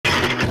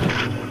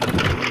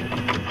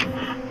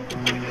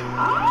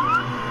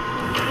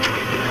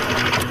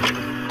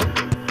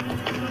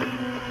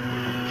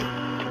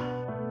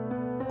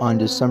On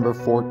December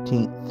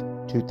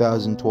 14th,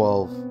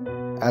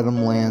 2012,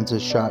 Adam Lanza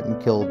shot and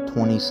killed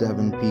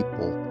 27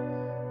 people.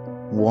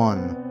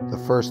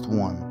 The first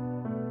one,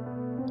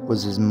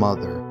 was his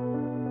mother,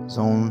 his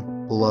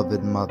own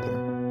beloved mother.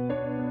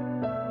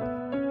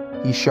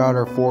 He shot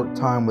her 4th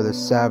time with a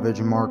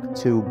Savage Mark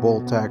II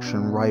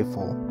bolt-action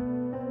rifle.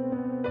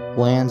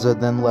 Lanza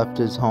then left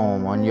his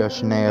home on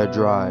Yashnaya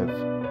Drive,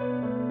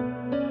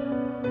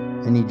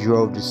 and he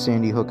drove to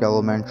Sandyhook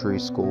Elementary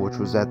School, which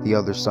was at the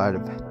other side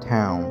of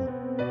town.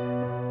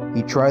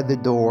 He tried the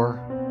door,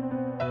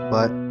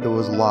 but it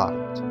was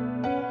locked,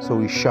 so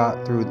he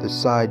shot through the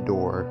side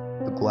door,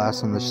 the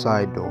glass on the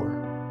side door.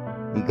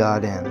 He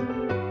got in.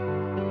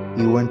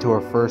 He went to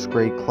a 1st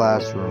grade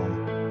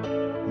classroom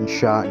and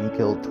shot and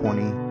killed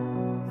 20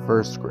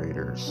 1st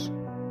graders.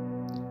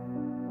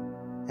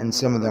 And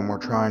some of them were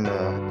trying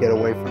to get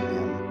away from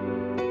him,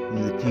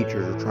 and the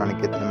teachers were trying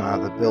to get them out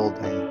of the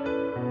building.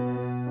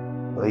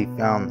 But he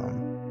found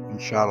them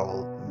and shot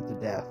all of them to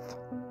death.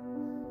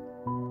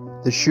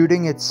 The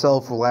shooting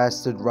itself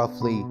lasted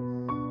roughly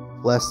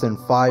less than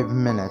 5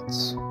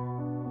 minutes,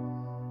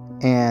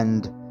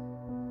 and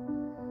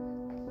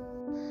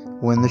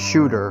when the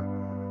shooter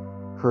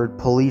heard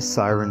police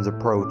sirens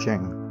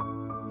approaching,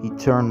 he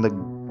turned the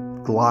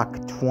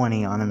Glock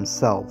 20 on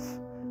himself.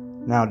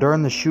 Now,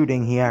 during the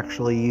shooting, he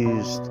actually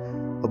used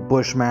a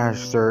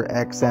Bushmaster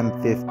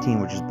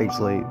XM15, which is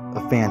basically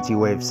a fancy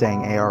way of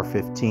saying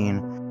AR-15.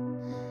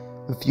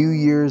 A few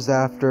years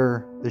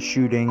after the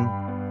shooting,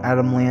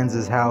 Adam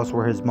Lanza's house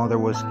where his mother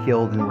was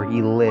killed and where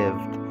he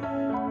lived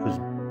was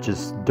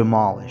just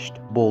demolished,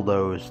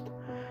 bulldozed,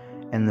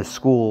 and the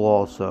school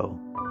also.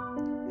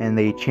 And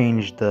they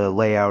changed the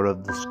layout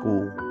of the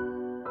school.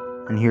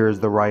 And here's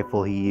the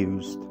rifle he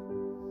used.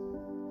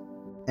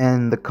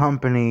 And the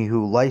company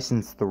who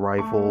licensed the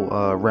rifle,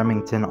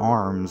 Remington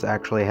Arms,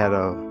 actually had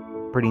a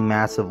pretty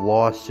massive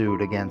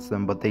lawsuit against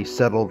them, but they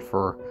settled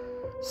for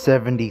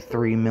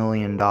 $73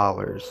 million.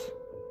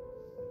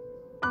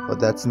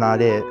 But that's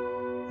not it.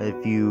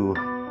 If you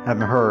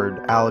haven't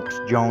heard, Alex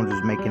Jones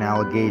was making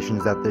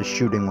allegations that this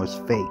shooting was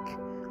fake,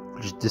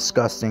 which is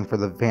disgusting for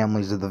the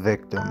families of the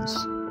victims.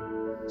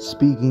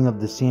 Speaking of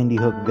the Sandy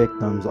Hook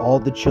victims, all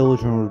the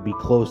children would be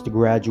close to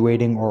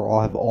graduating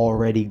or have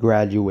already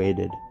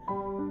graduated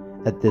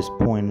at this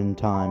point in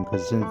time,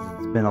 because since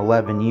it's been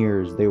 11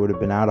 years, they would have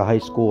been out of high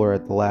school or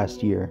at the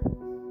last year.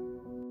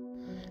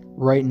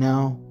 Right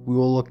now, we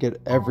will look at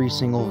every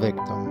single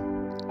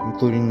victim,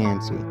 including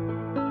Nancy.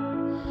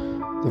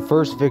 The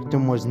first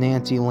victim was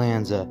Nancy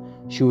Lanza.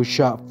 She was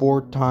shot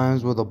 4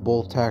 times with a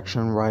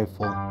bolt-action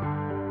rifle.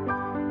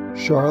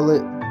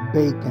 Charlotte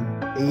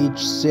Bacon,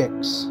 age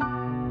 6.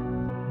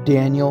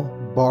 Daniel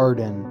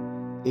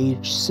Barden,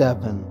 age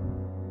 7.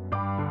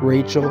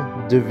 Rachel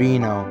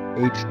Davino,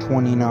 age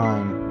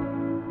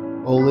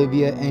 29.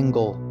 Olivia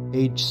Engel,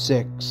 age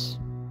 6.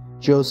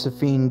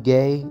 Josephine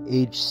Gay,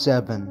 age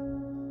 7.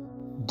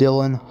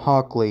 Dylan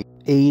Hockley,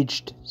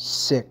 aged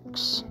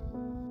 6.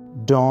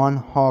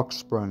 Dawn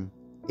Hawksbrun,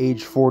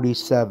 age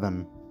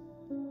 47.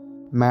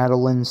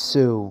 Madeline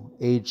Sue,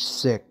 age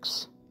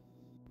 6.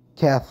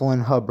 Kathleen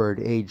Hubbard,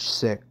 age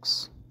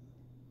 6.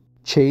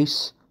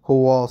 Chase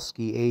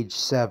Kowalski, age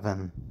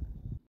 7.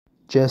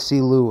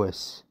 Jesse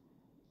Lewis,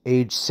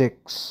 age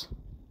 6.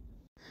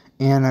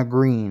 Anna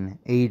Green,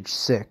 age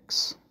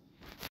 6.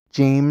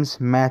 James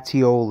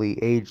Mattioli,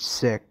 age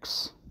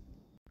 6.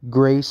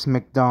 Grace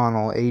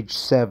McDonald, age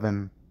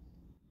 7.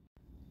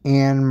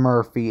 Ann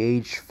Murphy,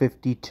 age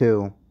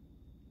 52.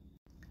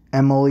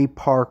 Emily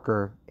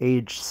Parker,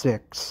 age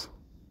 6.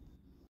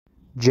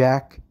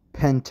 Jack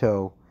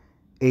Pinto,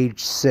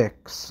 age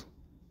 6.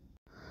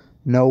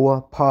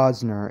 Noah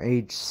Posner,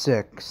 age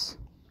 6.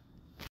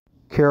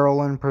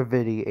 Carolyn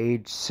Praviti,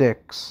 age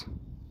 6.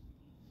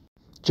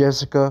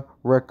 Jessica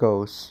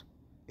Rickos,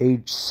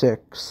 age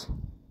 6.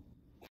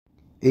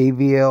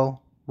 Aviel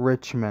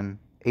Richmond,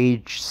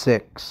 age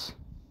 6.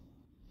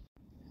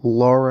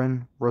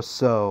 Lauren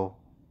Rousseau,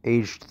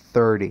 aged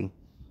 30.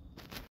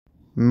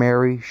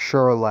 Mary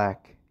Sherlach,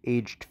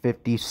 aged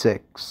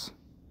 56.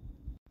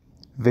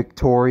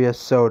 Victoria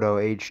Soto,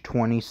 age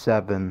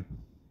 27.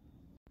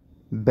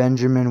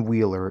 Benjamin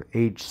Wheeler,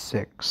 age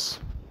 6.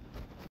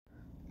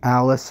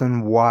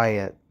 Allison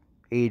Wyatt,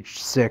 age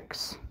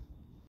 6.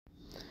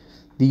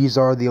 These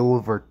are the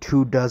over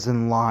 24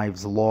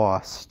 lives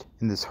lost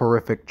in this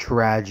horrific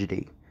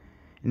tragedy,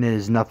 and it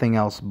is nothing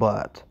else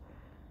but.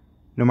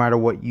 No matter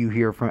what you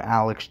hear from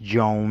Alex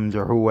Jones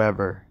or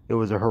whoever, it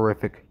was a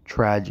horrific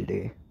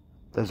tragedy.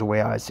 That's the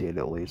way I see it,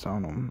 at least. I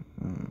don't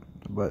know.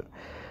 But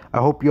I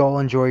hope you all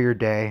enjoy your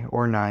day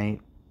or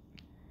night.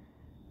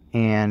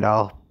 And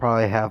I'll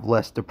probably have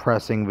less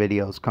depressing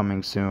videos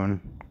coming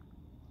soon.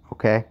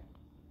 Okay?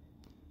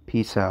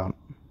 Peace out.